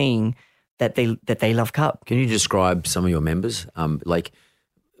love seeing that they love CUB. Can you describe some of your members?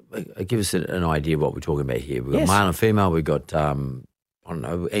 Give us an idea of what we're talking about here. We've got male and female. We've got,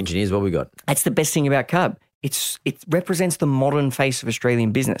 engineers. What we got? That's the best thing about CUB. It represents the modern face of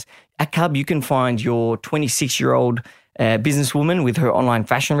Australian business. At CUB, you can find your 26-year-old businesswoman with her online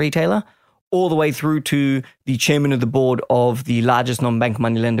fashion retailer, all the way through to the chairman of the board of the largest non-bank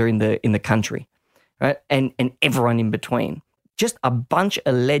moneylender in the country, right? And everyone in between. Just a bunch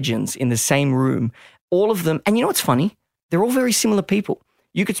of legends in the same room. All of them. And you know what's funny? They're all very similar people.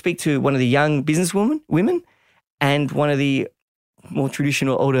 You could speak to one of the young women and one of the more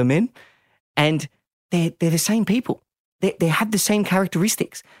traditional older men, and they're the same people. They have the same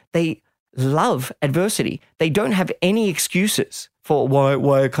characteristics. They love adversity. They don't have any excuses for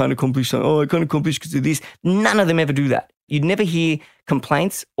why I can't accomplish something. Oh, I can't accomplish because of this. None of them ever do that. You'd never hear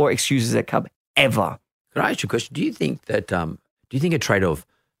complaints or excuses at CUB, ever. Can I ask you a question? Do you think a trait of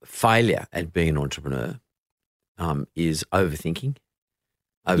failure at being an entrepreneur is overthinking?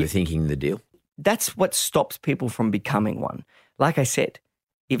 Overthinking the deal? That's what stops people from becoming one. Like I said,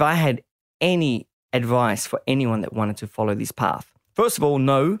 if I had any advice for anyone that wanted to follow this path, first of all,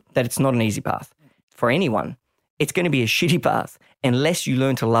 know that it's not an easy path. For anyone, it's going to be a shitty path unless you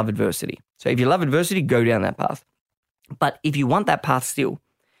learn to love adversity. So if you love adversity, go down that path. But if you want that path still,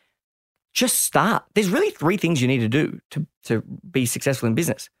 just start. There's really 3 things you need to do to be successful in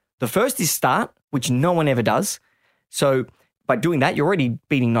business. The first is start, which no one ever does. So by doing that, you're already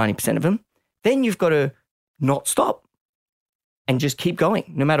beating 90% of them. Then you've got to not stop and just keep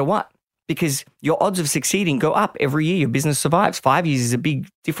going no matter what, because your odds of succeeding go up every year. Your business survives. 5 years is a big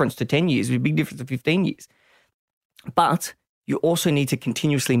difference to 10 years, a big difference to 15 years. But you also need to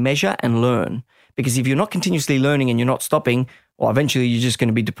continuously measure and learn, because if you're not continuously learning and you're not stopping, well, eventually you're just going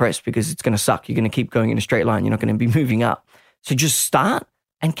to be depressed because it's going to suck. You're going to keep going in a straight line. You're not going to be moving up. So just start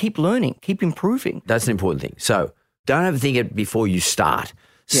and keep learning, keep improving. That's an important thing. So don't overthink it before you start.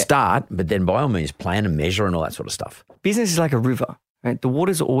 Yeah. Start, but then by all means plan and measure and all that sort of stuff. Business is like a river, right? The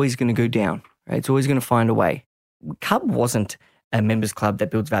water's always going to go down, right? It's always going to find a way. CUB wasn't a members club that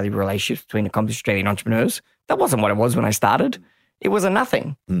builds valuable relationships between accomplished Australian entrepreneurs. That wasn't what it was when I started. It was a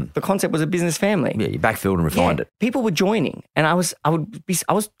nothing. The concept was a business family. Yeah, you backfilled and refined it. People were joining, and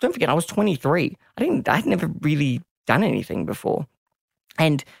don't forget, I was 23. I'd never really done anything before.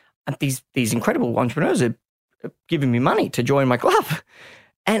 And these incredible entrepreneurs are giving me money to join my club.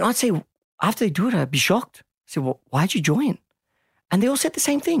 And I'd say, after they do it, I'd be shocked. I said, well, why'd you join? And they all said the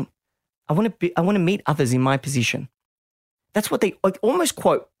same thing. I want to meet others in my position. That's what they almost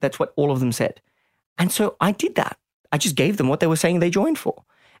quote. That's what all of them said. And so I did that. I just gave them what they were saying they joined for.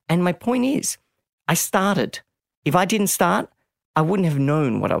 And my point is, I started. If I didn't start, I wouldn't have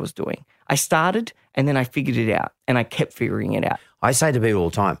known what I was doing. I started and then I figured it out, and I kept figuring it out. I say to people all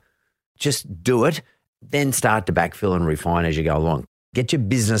the time, just do it, then start to backfill and refine as you go along. Get your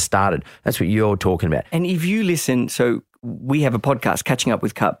business started. That's what you're talking about. And if you listen, so we have a podcast, Catching Up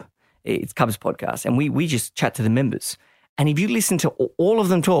with CUB. It's CUB's podcast, and we just chat to the members. And if you listen to all of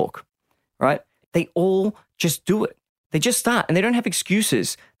them talk, right, they all just do it. They just start, and they don't have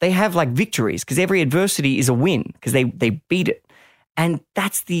excuses. They have like victories, because every adversity is a win because they beat it. And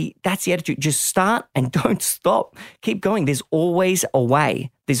that's the attitude. Just start and don't stop. Keep going. There's always a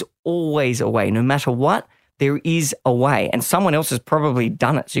way. There's always a way. No matter what, there is a way. And someone else has probably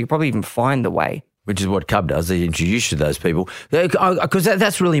done it, so you can probably even find the way. Which is what CUB does. They introduce you to those people. Because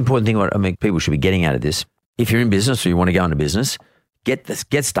that's a really important thing. I mean, people should be getting out of this. if you're in business or you want to go into business,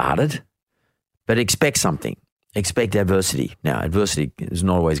 get started, but expect something. Expect adversity. Now, adversity is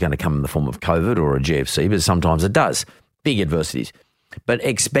not always going to come in the form of COVID or a GFC, but sometimes it does. Big adversities. But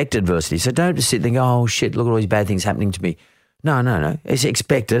expect adversity. So don't just sit there and go, oh, shit, look at all these bad things happening to me. No. It's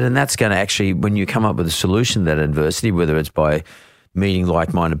expected, and that's going to actually, when you come up with a solution to that adversity, whether it's by meeting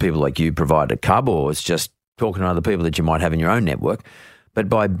like-minded people like you provide at CUB, or it's just talking to other people that you might have in your own network, but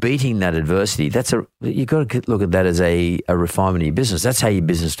by beating that adversity, you've got to look at that as a refinement of your business. That's how your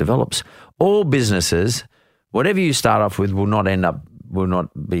business develops. All businesses, whatever you start off with, will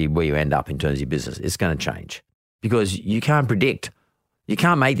not be where you end up in terms of your business. It's going to change because you can't predict. You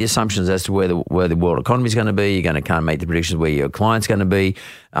can't make the assumptions as to where the world economy is going to be. Can't make the predictions where your client's going to be.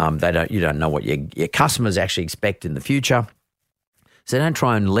 You don't know what your customers actually expect in the future. So don't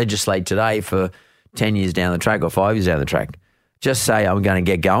try and legislate today for 10 years down the track or 5 years down the track. Just say, I'm going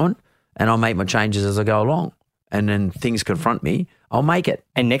to get going and I'll make my changes as I go along. And then things confront me, I'll make it.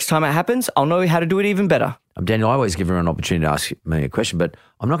 And next time it happens, I'll know how to do it even better. Daniel, I always give everyone an opportunity to ask me a question, but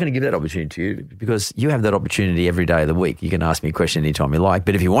I'm not going to give that opportunity to you because you have that opportunity every day of the week. You can ask me a question anytime you like,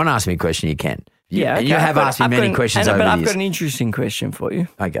 but if you want to ask me a question, you can. Yeah, and you have asked me many questions over the years. But I've got an interesting question for you.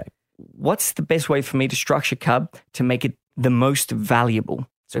 Okay. What's the best way for me to structure CUB to make it the most valuable?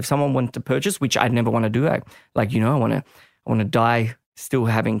 So if someone wants to purchase, which I'd never want to do, I want to die still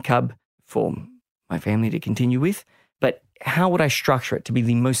having CUB for my family to continue with. But how would I structure it to be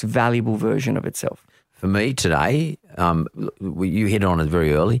the most valuable version of itself? For me today, you hit on it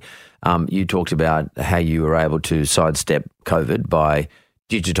very early. You talked about how you were able to sidestep COVID by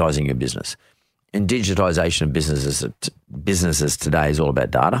digitizing your business. And digitization of businesses today is all about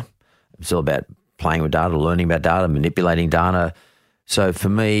data. It's all about playing with data, learning about data, manipulating data. So for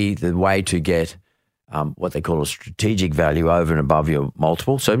me, the way to get what they call a strategic value over and above your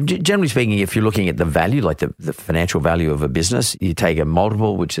multiple. So generally speaking, if you're looking at the value, like the financial value of a business, you take a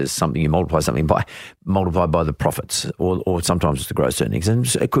multiple, which is something you multiply something by, multiplied by the profits, or sometimes it's the gross earnings. And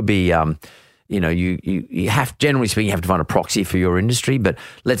it could be, you have, generally speaking, you have to find a proxy for your industry. But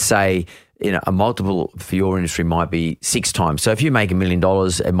let's say, a multiple for your industry might be 6 times. So if you make $1 million,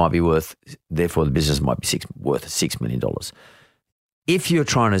 it might be therefore the business might be worth $6 million. If you're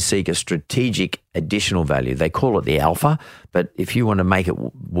trying to seek a strategic additional value, they call it the alpha, but if you want to make it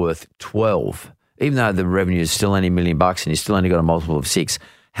worth 12, even though the revenue is still only $1 million and you still only got a multiple of 6,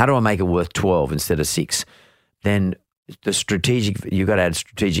 how do I make it worth 12 instead of 6? Then you've got to add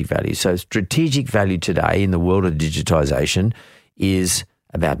strategic value. So strategic value today in the world of digitization is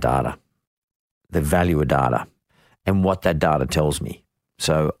about data, the value of data and what that data tells me.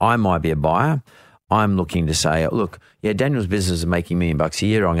 So I might be a buyer. I'm looking to say, look, Daniel's business is making $1 million a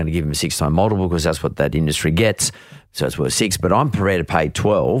year. I'm going to give him a 6-time multiple because that's what that industry gets. So it's worth 6, but I'm prepared to pay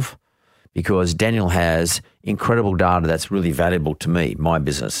 12 because Daniel has incredible data that's really valuable to me, my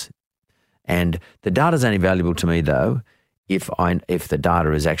business. And the data is only valuable to me though if the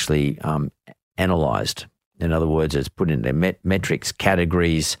data is actually analyzed. In other words, it's put into metrics,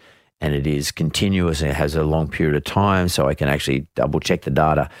 categories, and it is continuous and it has a long period of time, so I can actually double check the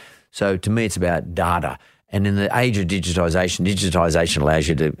data. So to me, it's about data. And in the age of digitization allows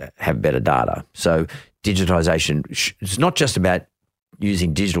you to have better data. So digitization, it's not just about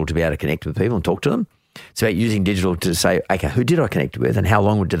using digital to be able to connect with people and talk to them. It's about using digital to say, okay, who did I connect with and how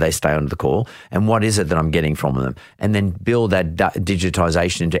long did they stay on the call and what is it that I'm getting from them? And then build that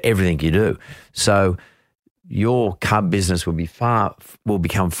digitization into everything you do. So your CUB business will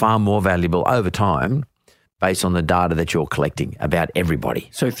become far more valuable over time based on the data that you're collecting about everybody.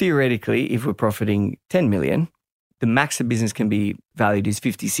 So theoretically, if we're profiting 10 million, the max the business can be valued is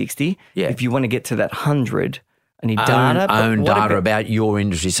 50, 60. Yeah. If you want to get to that 100, I need data. Own data about your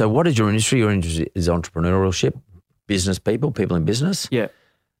industry. So what is your industry? Your industry is entrepreneurship, business people in business. Yeah.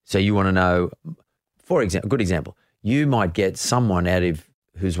 So you want to know, for example, a good example, you might get someone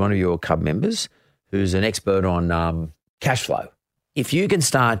who's one of your CUB members who's an expert on cash flow. If you can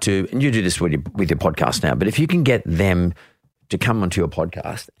start to, and you do this with your podcast now, but if you can get them to come onto your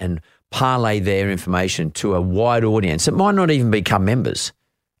podcast and parlay their information to a wide audience, it might not even be CUB members,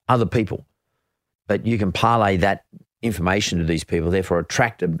 other people, but you can parlay that information to these people, therefore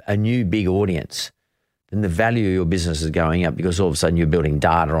attract a new big audience, then the value of your business is going up because all of a sudden you're building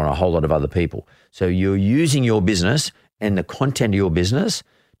data on a whole lot of other people. So you're using your business and the content of your business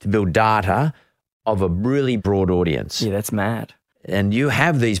to build data of a really broad audience. Yeah, that's mad. And you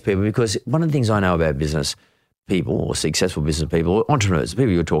have these people because one of the things I know about business people or successful business people or entrepreneurs, the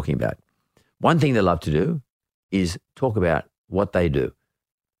people you're talking about, one thing they love to do is talk about what they do.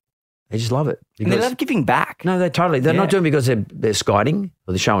 They just love it. And they love giving back. No, they're not doing it because they're skiding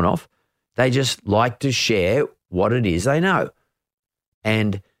or they're showing off. They just like to share what it is they know.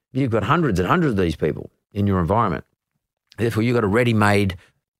 And you've got hundreds and hundreds of these people in your environment. Therefore, you've got a ready-made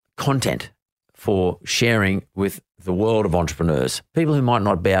content for sharing with the world of entrepreneurs, people who might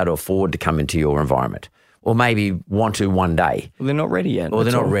not be able to afford to come into your environment or maybe want to one day. Well, they're not ready yet. Or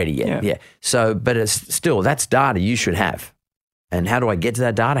they're not ready yet, yeah. So, but it's still, that's data you should have. And how do I get to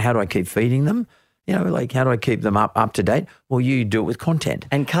that data? How do I keep feeding them? You know, like how do I keep them up to date? Well, you do it with content.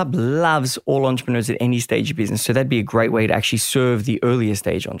 And CUB loves all entrepreneurs at any stage of business. So that'd be a great way to actually serve the earlier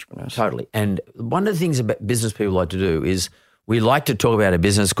stage entrepreneurs. Totally. And one of the things about business people like to do is we like to talk about our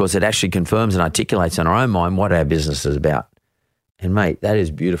business because it actually confirms and articulates in our own mind what our business is about. And mate, that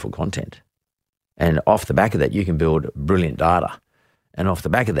is beautiful content. And off the back of that, you can build brilliant data. And off the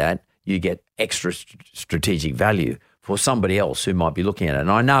back of that, you get extra strategic value for somebody else who might be looking at it.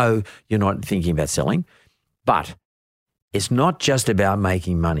 And I know you're not thinking about selling, but it's not just about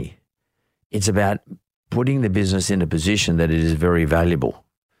making money. It's about putting the business in a position that it is very valuable.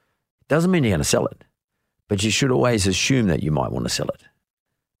 It doesn't mean you're going to sell it, but you should always assume that you might want to sell it.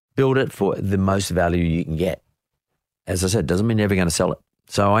 Build it for the most value you can get. As I said, doesn't mean you're ever going to sell it.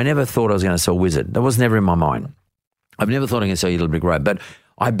 So I never thought I was going to sell Wizard. That was never in my mind. I've never thought I was going to sell you Little Big Road, but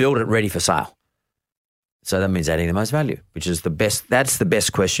I built it ready for sale. So that means adding the most value, which is the best. That's the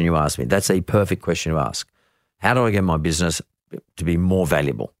best question you ask me. That's a perfect question to ask. How do I get my business to be more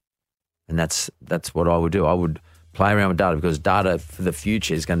valuable? And that's what I would do. I would play around with data because data for the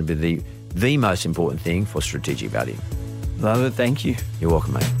future is going to be the most important thing for strategic value. Love it. Thank you. You're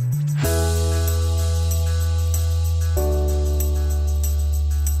welcome, mate.